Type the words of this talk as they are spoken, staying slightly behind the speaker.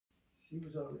She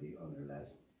was already on her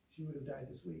last, she would have died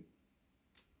this week.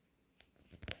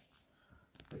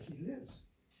 But she lives.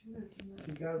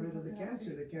 She got rid of the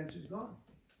cancer. The cancer's gone.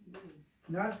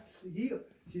 Not healed.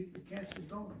 The cancer's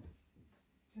gone.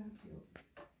 God heals.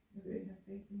 If we have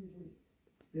faith and belief.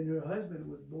 Then her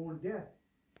husband was born deaf.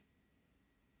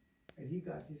 And he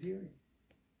got his hearing.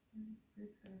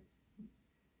 Praise God.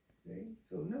 Okay?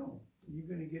 So no, you're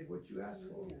going to get what you ask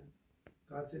for.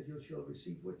 God says you shall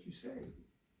receive what you say.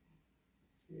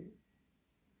 Okay?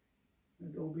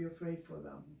 And don't be afraid for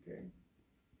them, okay?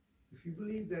 If you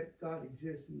believe that God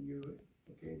exists in you,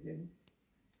 okay, then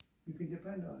you can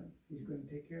depend on him. He's going to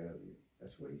take care of you.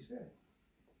 That's what he said.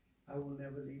 I will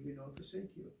never leave you nor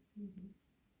forsake you.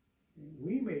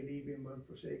 We may leave him or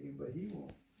forsake him, but he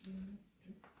won't. That's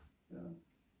true.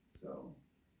 So,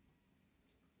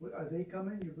 are they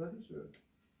coming, your brothers, or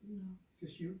No.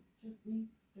 just you? Just me.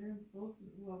 They're both,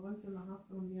 well, one's in the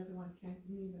hospital and the other one can't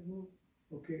even move.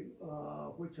 Okay,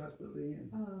 which hospital are they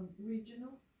in?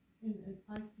 Regional, in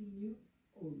ICU.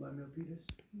 Oh, my Milpitas?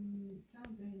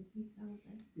 Sounds in East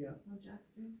Sounds. Yeah. On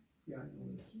Jackson. Yeah, I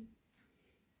know that.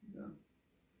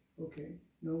 Yeah. Okay.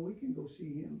 No, we can go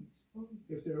see him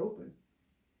if they're open.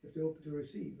 If they're open to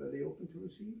receive. Are they open to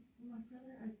receive? My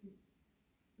brother,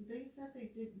 they said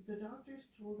they did. The doctors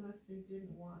told us they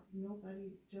didn't want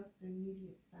nobody, just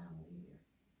immediate family here.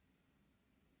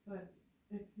 But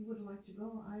if you would like to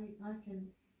go, I can.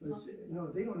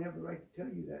 No, they don't have the right to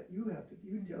tell you that. You have to.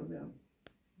 You tell them.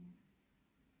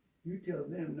 You tell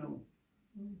them, no.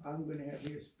 I'm going to have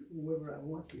here whoever I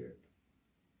want here.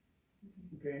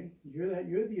 Okay,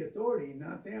 you're the authority,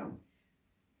 not them.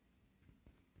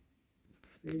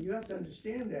 See, you have to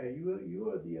understand that you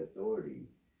are the authority.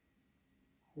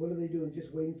 What are they doing?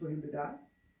 Just waiting for him to die?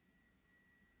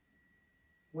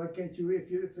 Why can't you?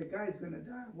 If the guy's going to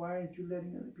die, why aren't you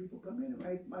letting other people come in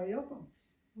and might help him?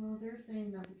 Well, they're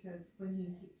saying that because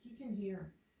when he can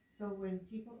hear, so when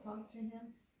people talk to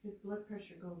him, his blood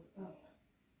pressure goes up,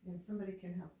 and somebody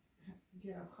can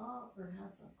get a cough or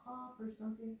has a cough or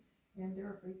something, and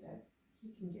they're afraid that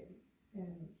he can get it,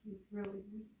 and he's really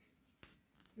weak,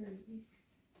 very weak.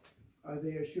 Are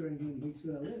they assuring him he's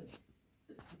going to live?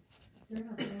 They're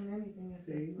not saying anything at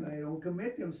this point. They don't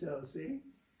commit themselves. See,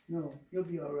 no, he'll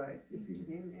be all right. If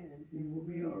he will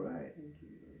be all right.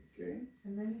 Okay.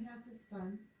 And then he has his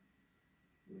son,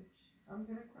 which I'm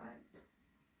gonna cry.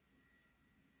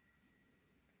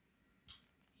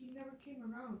 He never came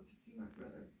around to see my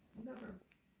brother. Never.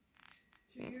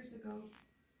 2 years ago,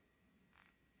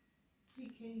 he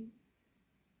came,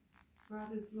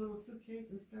 brought his little suitcase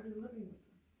and started living with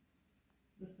us.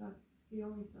 The son, the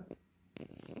only son.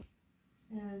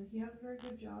 And he has a very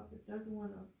good job, but doesn't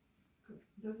want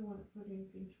to put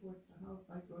anything towards the house,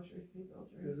 buy groceries, pay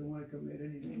bills, or anything. Doesn't want to commit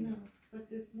anything. No. But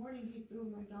this morning he threw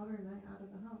my daughter and I out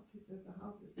of the house. He says the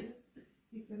house is his.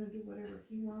 He's going to do whatever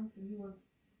he wants, and he wants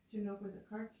to know where the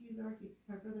car keys are.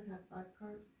 My brother had 5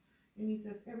 cars, and he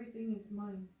says everything is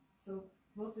mine. So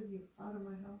both of you out of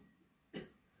my house.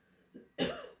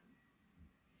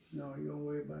 No, you don't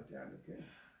worry about that, okay?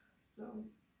 So.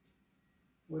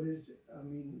 What is, I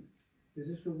mean, is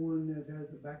this the one that has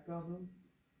the back problem?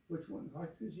 Which one?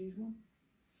 Heart disease one?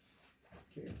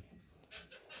 Okay.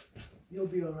 You'll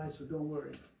be all right, so don't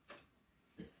worry.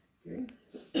 Okay?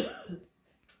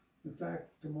 In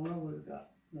fact, tomorrow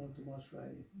tomorrow's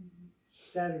Friday.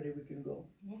 Saturday we can go.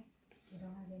 Yeah.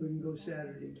 We can go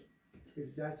Saturday.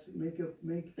 If that's, make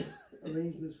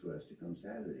arrangements for us to come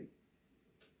Saturday.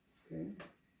 Okay?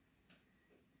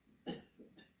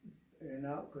 And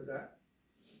now, because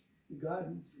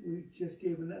God, we just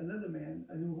gave another man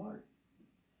a new heart.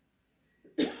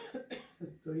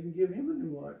 So you can give him a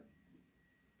new heart.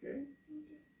 Okay?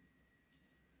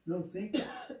 Don't think,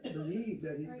 believe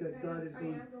that God is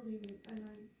going. I am believing,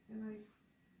 and I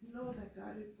know that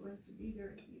God is going to be there,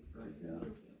 and he's going to heal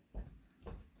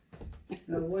me.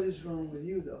 Now what is wrong with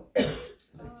you though?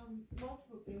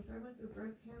 Multiple things. I went through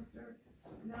breast cancer.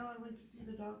 Now I went to see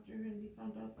the doctor, and he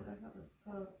found out that I have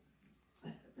a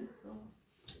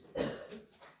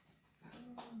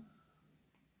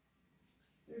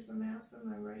there's a mass on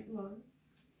my right lung,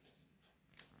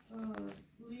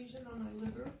 lesion on my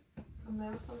liver, a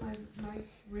mass on my right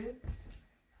rib,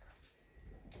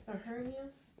 a hernia.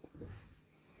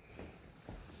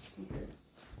 Okay.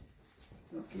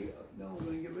 Okay, no, we're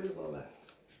going to get rid of all that.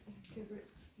 Get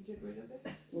rid of it?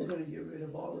 We're going to get rid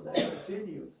of all of that that's in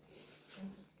you.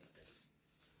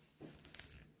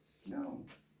 No.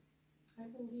 I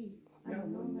believe. No,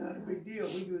 not a big deal.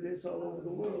 We do this all over the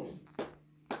world.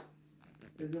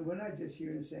 Because we're not just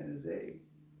here in San Jose.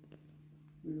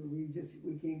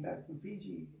 We came back from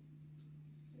Fiji.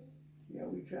 Yeah,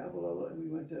 we travel all over. We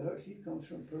went to her. She comes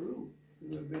from Peru.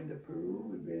 We've been to Peru.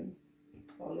 We've been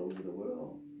all over the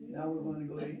world. Now we're going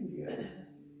to go to India.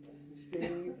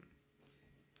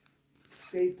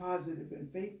 Stay positive and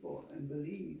faithful and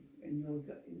believe, and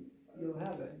you'll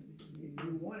have it.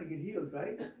 You want to get healed,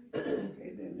 right?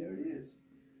 Okay, then there it is.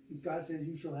 God says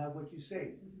you shall have what you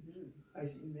say.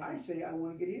 I say I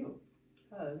want to get healed.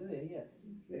 Hallelujah, yes.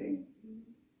 Okay?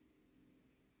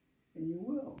 And you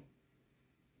will.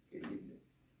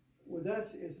 With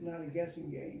us, it's not a guessing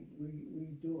game. We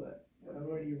do it. I've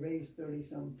already raised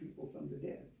 30-some people from the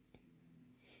dead.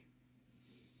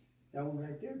 That one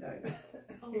right there died.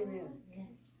 Amen. Yes.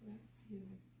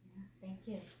 Yeah, thank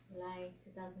you. July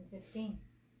 2015.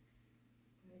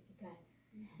 Glory to God.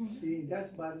 See,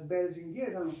 that's about as bad as you can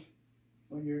get, huh?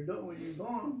 When you're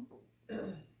gone.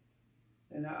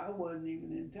 And I wasn't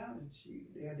even in town.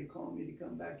 They had to call me to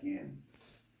come back in.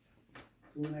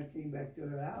 So when I came back to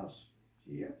her house,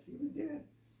 she was dead.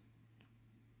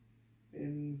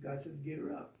 And God says, get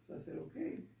her up. So I said,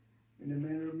 okay. In a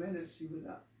matter of minutes, she was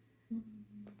up.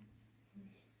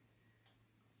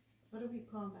 What do we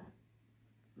call that?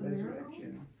 A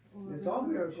Resurrection. miracle? It's all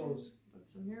miracles.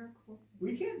 It's a miracle.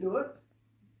 We can't do it.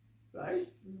 Right?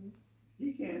 Mm-hmm.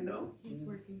 He can, though. He's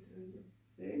working through you.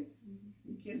 See?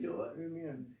 He can do it.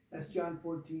 Amen. That's John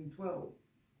 14:12.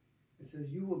 It says,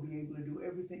 you will be able to do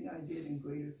everything I did, and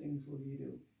greater things will you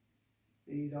do.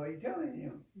 See, he's already telling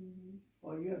you. Mm-hmm.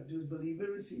 All you have to do is believe it,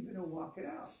 receive it, and walk it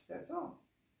out. That's all.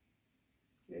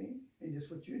 Okay? And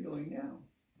just what you're doing now.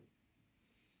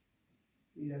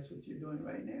 See, that's what you're doing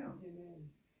right now. Amen.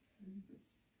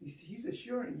 He's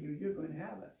assuring you you're going to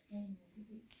have it. Amen.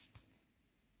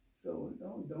 So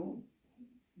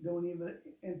don't even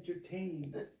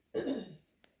entertain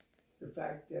the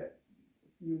fact that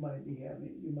you might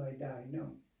die.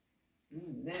 No.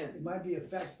 Amen. It might be a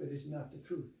fact, but it's not the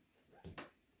truth.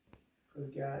 Because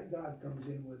God comes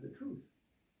in with the truth.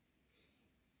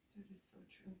 That is so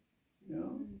true. You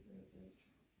know? Very, very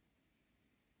true.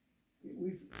 See,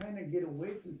 we kind of get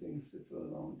away from things for a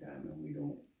long time, and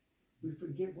we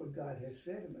forget what God has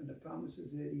said and the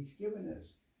promises that He's given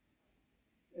us.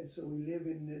 And so we live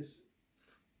in this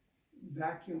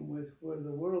vacuum where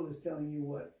the world is telling you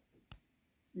what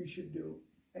you should do,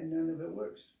 and none of it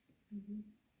works. Mm-hmm.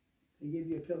 They give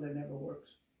you a pill that never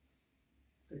works.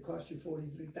 It costs you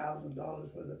 $43,000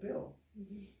 for the pill,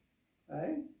 Mm-hmm.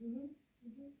 right? Mm-hmm.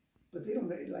 Mm-hmm. But they don't,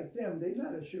 like them, they're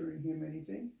not assuring him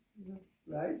anything, No.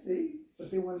 right? See? But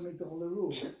they want to make the whole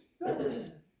rule. No.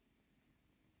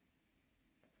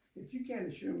 If you can't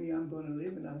assure me I'm going to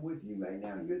live and I'm with you right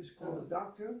now, and you're just called a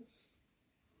doctor,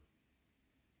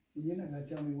 you're not going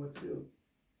to tell me what to do.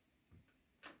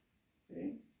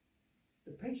 See?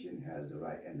 The patient has the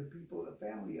right, and the people, the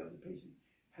family of the patient,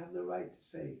 have the right to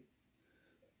say,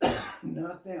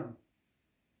 not them.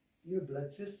 Your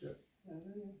blood sister.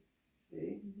 Hallelujah.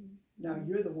 See? Mm-hmm. Now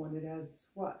you're the one that has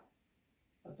what?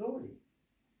 Authority.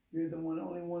 You're the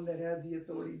only one that has the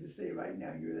authority to say right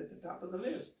now you're at the top of the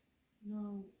list.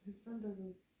 No, his son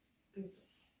doesn't think so.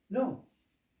 No.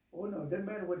 Oh no, it doesn't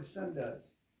matter what his son does.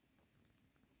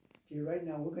 Okay, right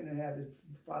now we're going to have his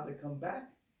father come back.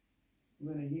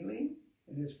 We're going to heal him,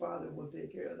 and his father will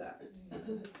take care of that.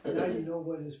 Now you know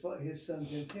what his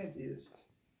son's intent is.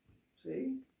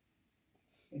 See?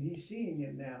 And he's seeing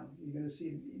it now. You're going to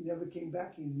see he never came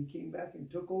back. He came back and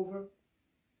took over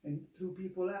and threw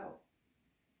people out.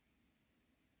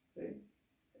 See?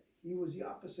 He was the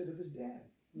opposite of his dad.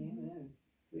 Amen.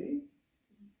 See?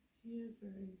 He is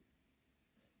very.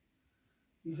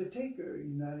 He's a taker.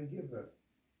 He's not a giver.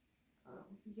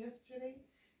 Yesterday,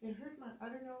 it hurt I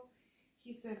don't know.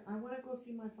 He said, I want to go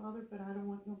see my father, but I don't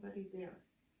want nobody there.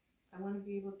 I want to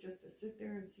be able just to sit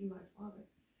there and see my father.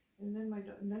 And then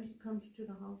and then he comes to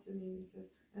the house and he says,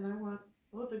 and I want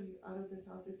both of you out of this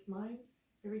house. It's mine.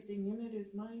 Everything in it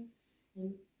is mine.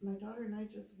 And my daughter and I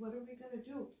what are we going to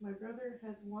do? My brother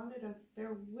has wanted us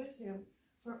there with him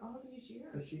for all these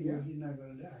years. But see, he's not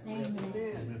going to die. Amen.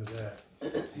 Amen to that.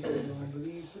 He doesn't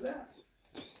believe for that.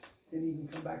 Then he can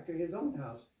come back to his own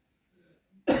house.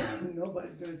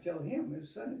 Nobody's going to tell him.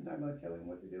 His son is not going to tell him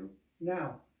what to do.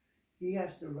 Now, he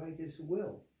has to write his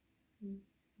will.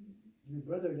 Your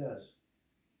brother does.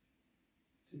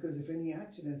 Because if any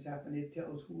accidents happen, it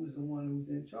tells who's the one who's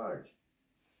in charge.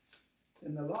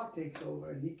 Then the law takes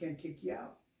over and he can kick you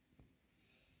out.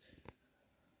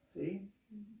 See?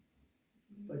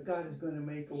 But God is going to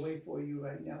make a way for you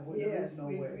right now where there is no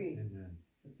way. Agree. Amen.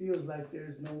 It feels like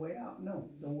there's no way out. No,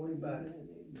 don't worry about it.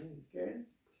 Amen. Okay?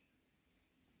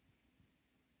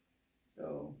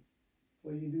 So,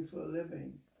 what do you do for a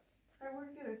living? I work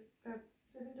at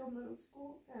Citadel Middle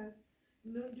School as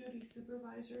noon duty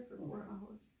supervisor for 4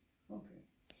 hours. Okay.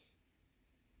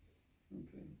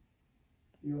 Okay.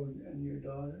 And your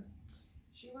daughter?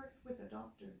 She works with a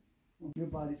doctor. Your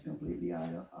body's completely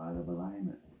out of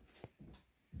alignment.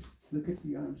 Look at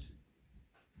the arms.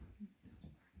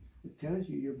 It tells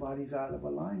you your body's out of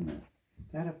alignment.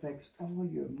 That affects all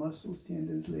your muscles,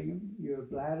 tendons, ligaments, your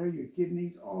bladder, your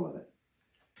kidneys, all of it.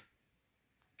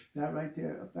 That right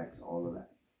there affects all of that.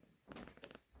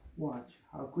 Watch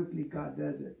how quickly God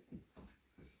does it.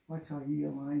 Watch how He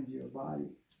aligns your body.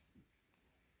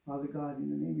 Father God, in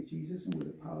the name of Jesus and with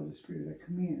the power of the Spirit, I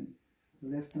command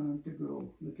the left arm to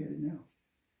grow. Look at it now.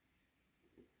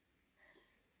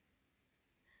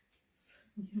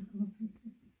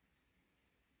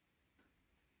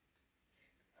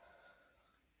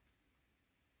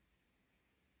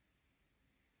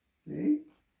 See?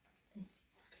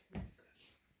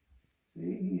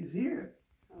 See, He's here.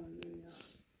 Hallelujah.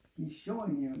 He's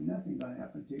showing you nothing's going to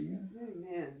happen to you.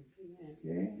 Amen. Amen.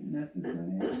 Okay? Nothing's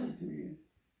going to happen to you.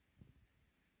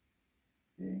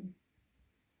 Okay?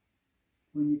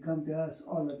 When you come to us,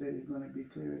 all of it is going to be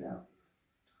cleared out.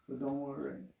 So don't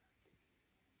worry.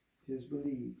 Just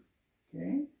believe.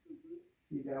 Okay?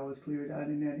 See, that was cleared out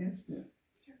in that instant.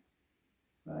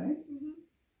 Right?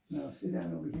 Now sit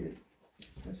down over here.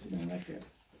 Just sit down like that.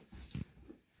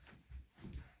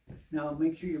 Now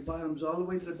make sure your bottom's all the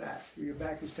way to the back. Your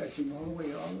back is touching all the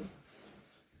way,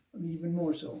 even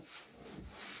more so.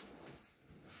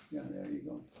 Yeah, there you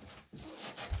go.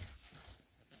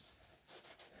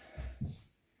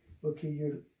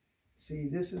 Okay, see,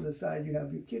 this is the side you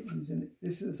have your kidneys in it.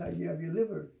 This is the side you have your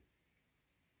liver.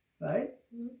 Right?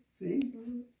 Mm-hmm. See?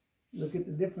 Mm-hmm. Look at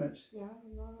the difference. Yeah,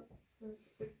 there's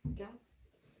a big gap.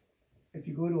 If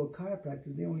you go to a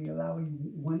chiropractor, they only allow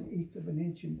you 1/8 of an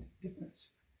inch in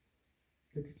difference.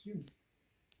 Look at you.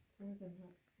 More than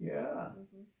that. Yeah.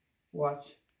 Mm-hmm.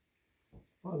 Watch.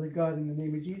 Father God, in the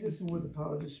name of Jesus and with the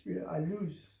power of the Spirit, I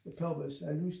loose the pelvis,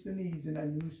 I loose the knees, and I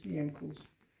loose the ankles.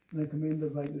 And I command the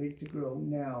right leg to grow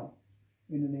now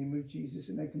in the name of Jesus.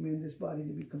 And I command this body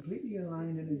to be completely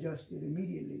aligned and adjusted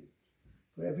immediately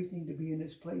for everything to be in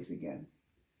its place again.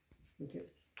 Look at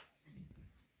it.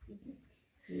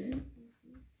 See?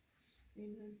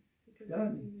 Amen. Because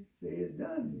Done. Say it's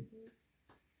done. Mm-hmm.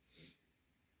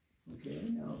 Okay,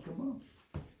 now come on.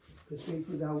 Because faith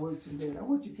without works is dead. I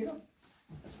want you to get up.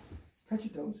 Touch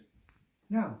your toes.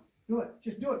 Now, do it.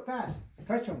 Just do it fast.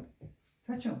 Touch them.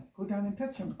 Touch them. Go down and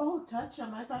touch them. Oh, touch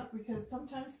them. I thought because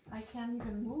sometimes I can't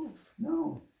even move.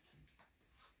 No.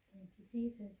 Thank you,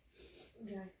 Jesus.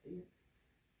 Yeah, I see it.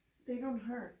 They don't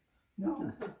hurt.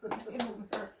 No. They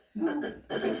don't hurt. No.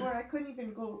 Before I couldn't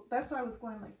even go. That's why I was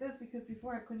going like this, because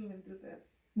before I couldn't even do this.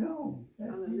 No.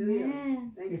 Hallelujah.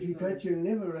 Amen. Thank If you Lord. touch your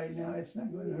liver right now, it's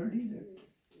not going to hurt either.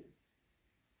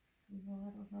 No, I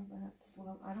don't have that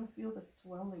swell. I don't feel the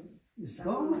swelling. It's It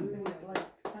gone. was like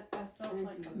I felt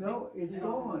like a No, it's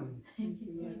gone. Thank you,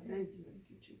 Yes, Jesus. thank you. Thank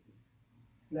you, Jesus.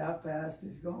 That fast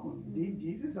is gone.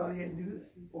 Jesus, all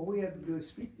we have to do is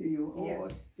speak to you or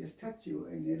just touch you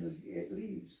and it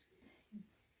leaves.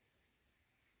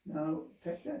 Now,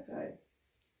 touch that side.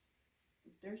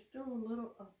 There's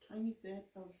still a tiny bit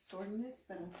of soreness,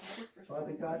 but I've had it for so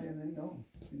Father long. God,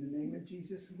 in the name of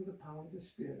Jesus, with the power of the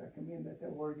Spirit, I command that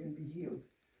organ be healed.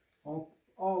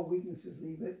 All weaknesses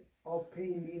leave it, all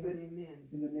pain leave it, Amen.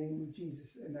 in the name of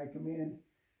Jesus. And I command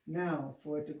now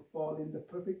for it to fall in the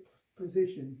perfect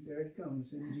position. There it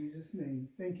comes, in Jesus' name.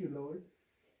 Thank you, Lord.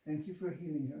 Thank you for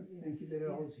healing her. Yes, Thank you that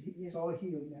it's all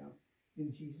healed now.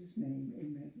 In Jesus' name,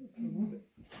 amen. Okay, move it.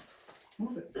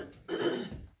 Move it.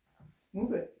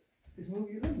 Move it. Just move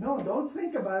your leg. No, don't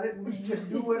think about it. Just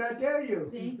do what I tell you.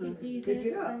 Thank you, Jesus. Pick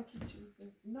it up. Thank you,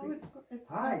 Jesus. No, it's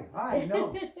Hi,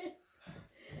 no.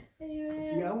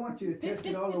 Amen. See, I want you to test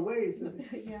it all the ways. So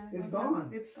yeah, it's no, gone.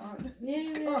 It's gone.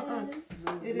 Amen.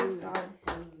 It is gone.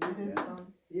 It is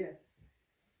gone. Yes.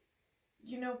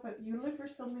 You know, but you live for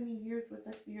so many years with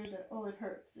the fear that, oh, it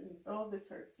hurts and oh, this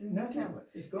hurts and Nothing. you can't.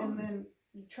 It's And gone. then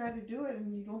you try to do it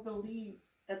and you don't believe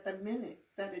at the minute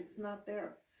that it's not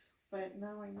there. But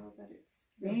now I know that it's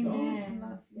Amen.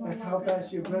 no That's how longer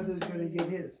fast there. your brother's going to get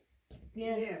his.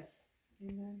 Yes.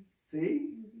 Amen. See?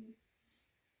 Mhm.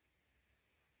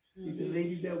 See, the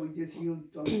lady that we just healed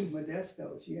on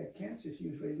Modesto, she had cancer. She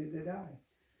was ready to die.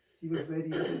 She was ready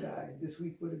to die. This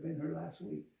week would have been her last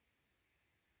week.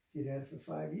 She'd had it for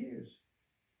 5 years.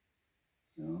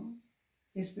 You know?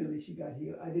 Instantly she got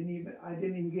healed. I didn't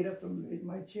even get up from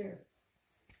my chair.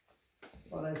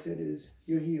 All I said is,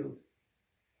 "You're healed."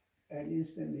 And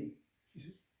instantly, she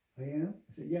says, "I am?"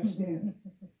 I said, "Yeah, stand."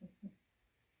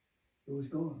 It was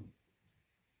gone.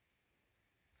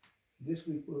 This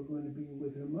week we're going to be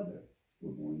with her mother.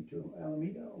 We're going to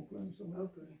Alameda, Oakland, somewhere.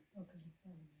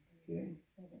 Okay?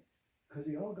 Because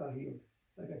they all got healed.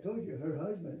 Like I told you, her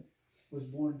husband was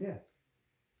born deaf.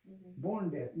 Born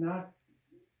deaf, not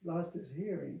lost his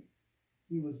hearing.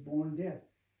 He was born deaf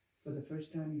for the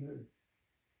first time he heard.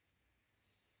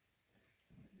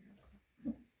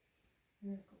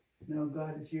 Miracle. Now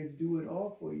God is here to do it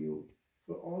all for you,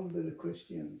 for all of the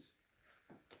Christians.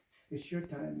 It's your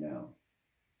time now.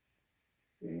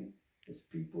 Okay? It's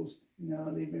people's,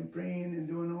 now they've been praying and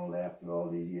doing all that for all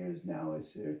these years. Now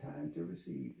it's their time to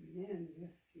receive. Amen.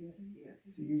 Yes, yes, yes.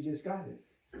 So you just got it.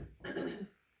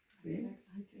 Okay?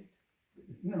 I did.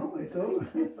 No, it's over.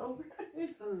 It's over.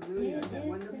 Hallelujah. Yeah, Isn't that yes,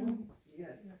 wonderful?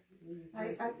 Yes.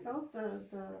 I felt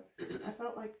I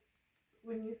felt like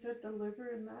when you said the liver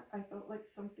and that, I felt like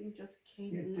something just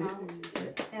came Yeah, out.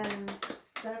 And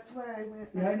that's where I went.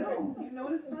 Yeah, I know. You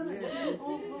noticed that? Yes.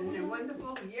 Isn't it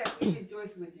wonderful? Yes, we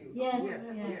rejoice with you. Yes, yes,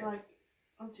 And it yes. was like,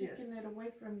 I'm taking it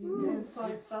away from you. And so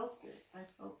I felt it. I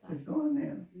felt It's that. gone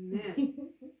now. Amen.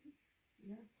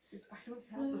 I don't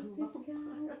have the love.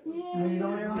 No, you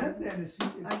don't have that.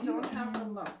 I don't have the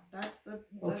love. That's the.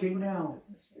 That's Okay, what it now.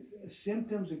 is.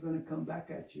 Symptoms are going to come back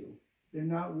at you. They're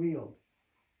not real.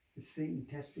 It's Satan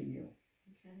testing you.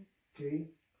 Okay. Okay?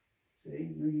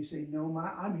 See, when you say, no,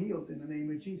 I'm healed in the name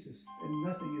of Jesus. And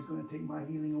nothing is going to take my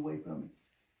healing away from me.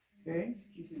 Okay?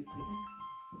 Excuse me, please.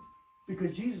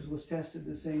 Because Jesus was tested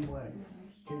the same way.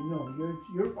 Okay, no,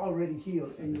 you're already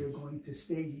healed and you're going to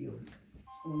stay healed.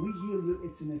 When we heal you,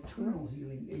 it's an eternal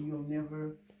healing and you'll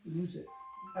never lose it.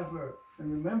 Ever.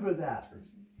 And remember that.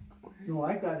 No,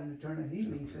 I got an eternal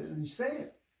healing. He says, and say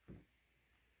it.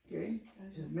 Okay?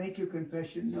 Just make your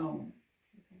confession known.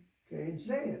 Okay, and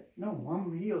say it. No,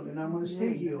 I'm healed and I'm going to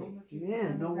stay healed. Amen.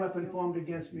 And no weapon formed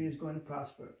against me is going to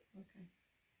prosper. Okay.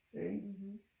 Okay?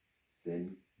 Mm-hmm.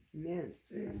 Then Amen.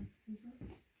 say it.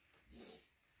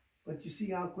 But you see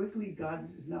how quickly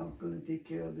God is now going to take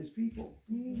care of his people.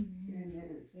 Amen.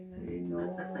 Amen. They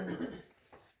know.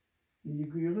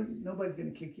 Nobody's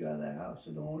going to kick you out of that house,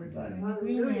 so don't worry about it.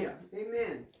 Hallelujah.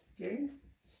 Amen. Okay?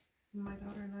 My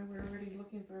daughter and I were already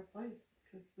looking for a place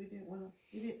because we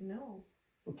didn't know.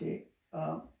 Okay.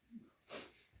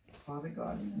 Father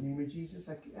God, in the name of Jesus,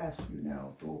 I ask you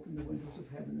now to open the windows of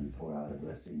heaven and pour out a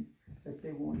blessing that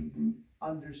they won't even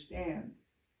understand.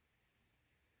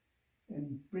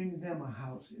 And bring them a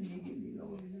house immediately,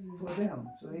 Lord, for them,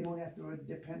 so they don't have to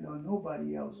depend on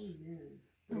nobody else.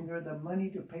 Bring her the money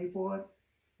to pay for it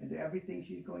and everything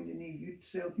she's going to need.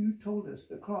 You told us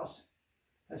the cross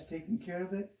has taken care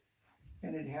of it,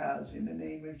 and it has in the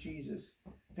name of Jesus.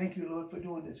 Thank you, Lord, for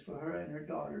doing this for her and her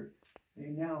daughter. They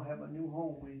now have a new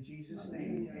home in Jesus'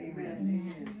 name.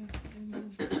 Amen.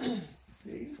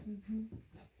 See?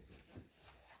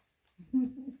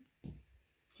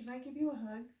 Can I give you a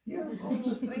hug? Yeah.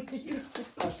 Thank you.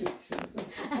 I'll take some.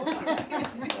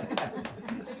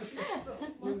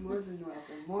 You're more than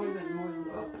welcome. More than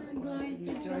welcome. We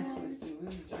rejoice with you. We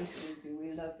rejoice with you. We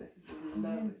love it. We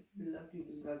love it. We love to do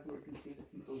God's work and see the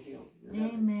people healed. We love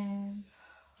it. Amen.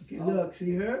 Okay, look,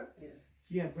 see her? Yes.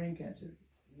 She had brain cancer.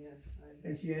 Yes.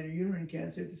 And she had a uterine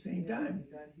cancer at the same time.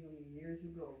 God healed me years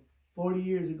ago. 40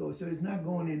 years ago, so it's not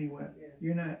going anywhere.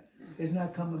 Yes. It's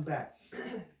not coming back.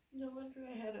 No wonder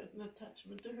I had an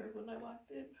attachment to her when I walked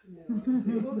in. Yeah.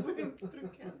 Going through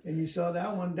cancer. And you saw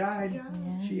that one died. Yeah.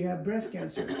 Yeah. She had breast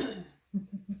cancer.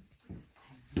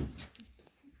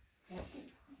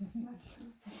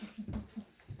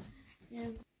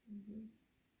 Yeah.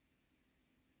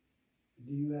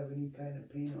 Do you have any kind of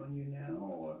pain on you now,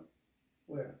 or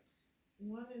where?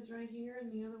 One is right here and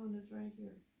the other one is right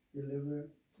here. Your liver?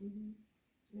 And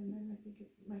then I think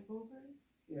it's my ovary.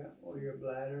 Yeah, or your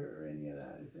bladder, or any of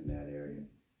that is in that area.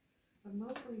 But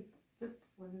mostly this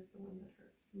one is the one that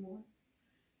hurts more.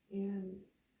 And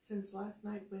since last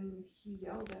night when he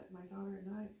yelled at my daughter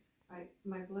and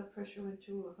my blood pressure went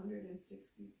to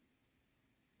 160.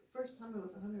 First time it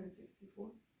was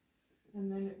 164. And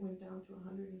then it went down to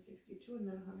 162 and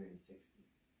then 160.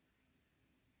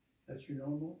 That's your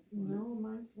normal? No,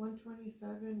 mine's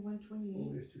 127, 128.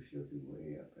 Oh, it's too filthy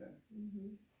way up there.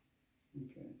 Mm-hmm.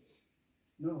 Okay.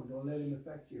 No, don't let him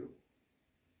affect you.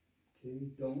 Okay,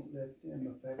 don't let them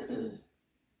affect you.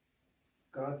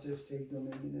 God says take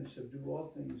dominion and subdue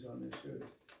all things on this earth,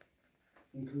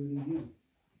 including you.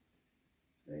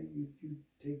 Okay, you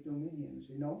take dominion and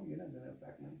say, no, you're not going to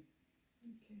affect me.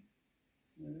 Okay.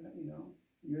 You're not,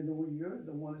 you're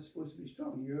the one that's supposed to be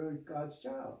strong. You're God's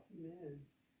child. Amen.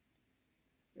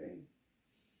 Okay?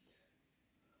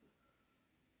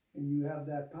 And you have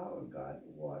that power, God.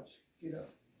 Watch. Get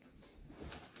up.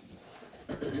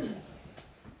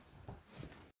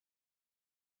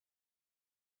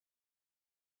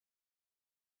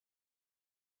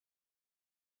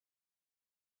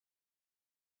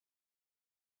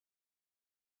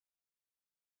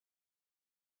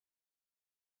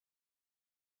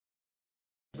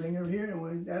 bring her here and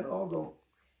when that'll all go.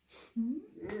 Man.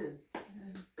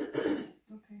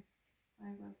 Okay, I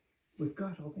will. With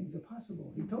God, all things are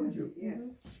possible. He told you. Yes.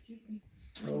 Excuse me.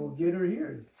 So get her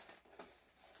here.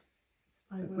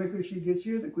 I The will. quicker she gets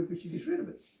here, the quicker she gets rid of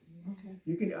it. Okay.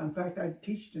 You can, in fact, I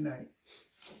teach tonight.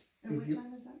 And If what you-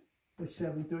 time is that? At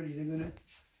 7:30,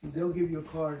 they'll give you a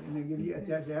card and they give you, it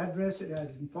has the address, it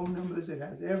has phone numbers, it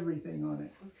has everything on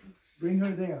it. Okay. Bring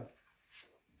her there.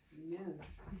 Yeah.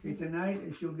 Okay, tonight,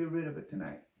 and she'll get rid of it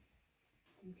tonight.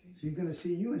 Okay. She's gonna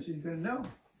see you and she's gonna know.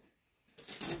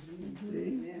 See?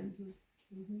 Amen.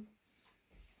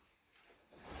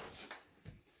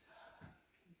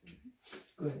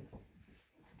 Good.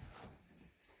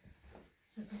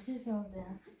 So this is all the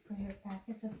prayer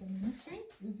packets of the ministry.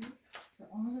 So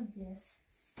all of this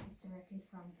is directly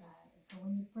from God. And so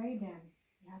when you pray them,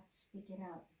 you have to speak it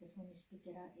out, because when you speak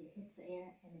it out, it hits the air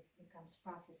and it becomes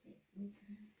prophecy.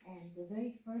 And the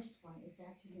very first one is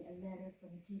actually a letter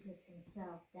from Jesus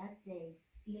himself. That day,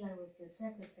 Eli was the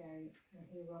secretary and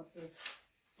he wrote this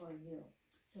for you.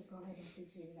 So go ahead and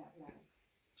please read it out loud.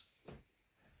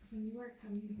 When you are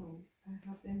coming home, I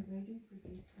have been waiting for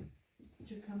you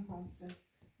to come home since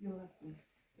you left me.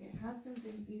 It hasn't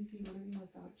been easy living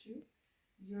without you.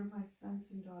 You're my sons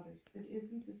and daughters. It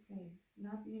isn't the same,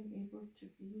 not being able to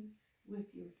be with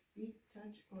you, speak,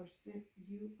 touch, or sit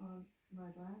you on my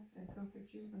lap and comfort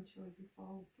you until you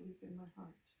fall asleep in my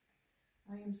heart.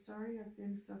 I am sorry I've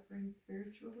been suffering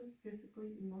spiritually,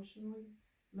 physically, emotionally,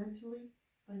 mentally,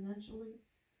 financially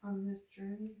on this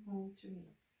journey home to me.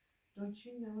 Don't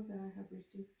you know that I have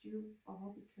received you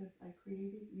all because I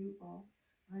created you all?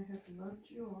 I have loved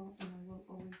you all and I will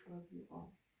always love you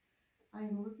all. I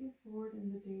am looking forward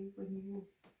in the day when you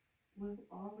will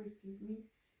all receive me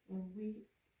and we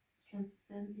can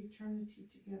spend eternity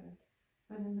together.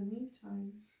 But in the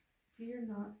meantime, fear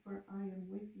not, for I am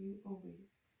with you always.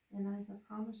 And I have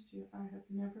promised you I have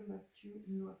never left you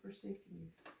nor forsaken you.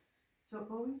 So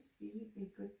always be a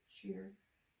good cheer,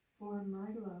 for my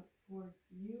love for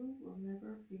you will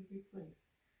never be replaced.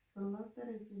 The love that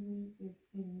is in me is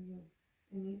in you,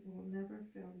 and it will never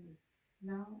fail you.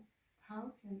 Now,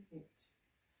 how can it?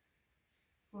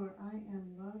 For I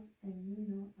am love, and you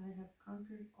know I have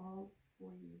conquered all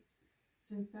for you.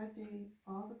 Since that day,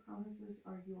 all the promises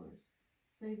are yours.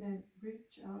 Say then,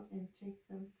 reach out and take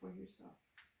them for yourself.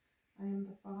 I am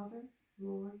the Father,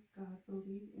 Lord God,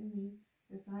 believe in me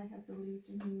as I have believed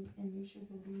in you, and you shall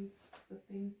believe the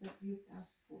things that you've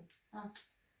asked for. Ask,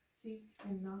 seek,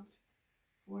 and knock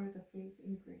for the faith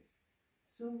and grace.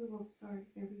 Soon we will start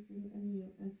everything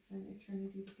anew and spend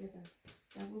eternity together.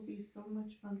 That will be so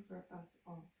much fun for us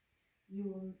all.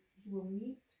 You will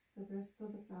meet the rest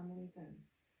of the family then.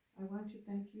 I want to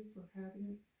thank you for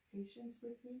having patience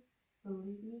with me.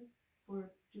 Believe me,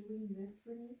 for doing this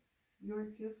for me. Your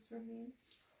gifts for me,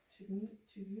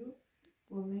 to you,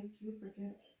 will make you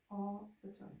forget all the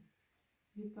time.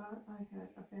 You thought I had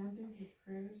abandoned your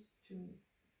prayers to me,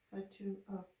 but to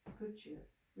a good cheer.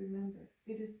 Remember,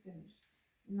 it is finished.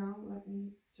 Now let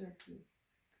me serve you.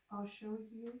 I'll show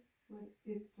you what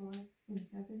it's like in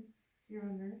heaven, here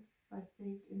on earth, by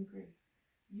faith and grace.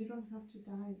 You don't have to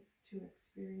die to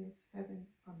experience heaven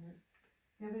on earth.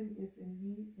 Heaven is in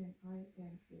me and I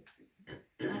am it.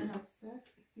 I have set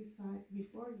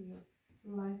before you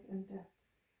life and death.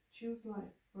 Choose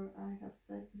life, for I have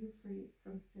set you free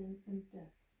from sin and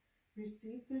death.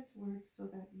 Receive this word so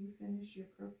that you finish your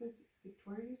purpose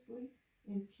victoriously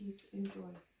in peace and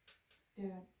joy.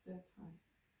 Dad says hi.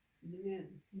 Amen.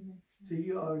 Amen. So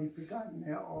you already forgotten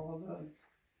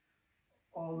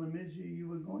all the misery you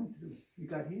were going through. You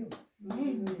got healed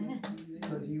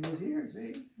because he was here.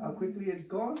 See how quickly it's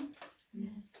gone.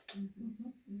 Yes.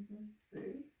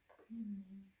 See?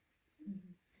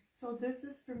 So this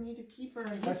is for me to keep her.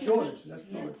 That's yours. That's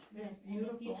Yes, yours. yes. And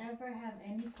if you ever have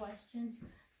any questions,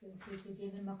 feel free to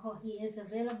give him a call. He is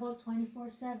available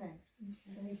 24/7.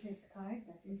 So here's his card.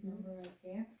 That's his number right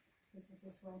there. This is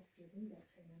his wife, Judy.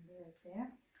 That's her number right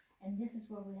there. And this is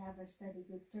where we have our study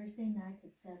group Thursday nights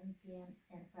at 7 p.m.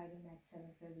 and Friday nights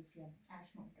 7:30 p.m.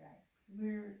 Ashmont Drive.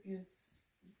 Where is?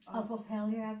 Off of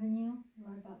Hernia Avenue.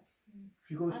 Right about.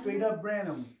 If you go straight up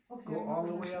Branham, Okay. go all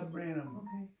the way up Branham,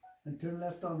 Okay. and turn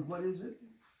left on what is it?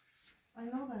 I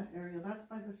know that area. That's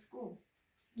by the school.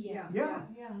 Yeah. Yeah.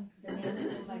 Yeah. The middle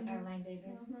school by Caroline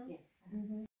Davis. Mhm. Yes.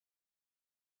 Mm-hmm.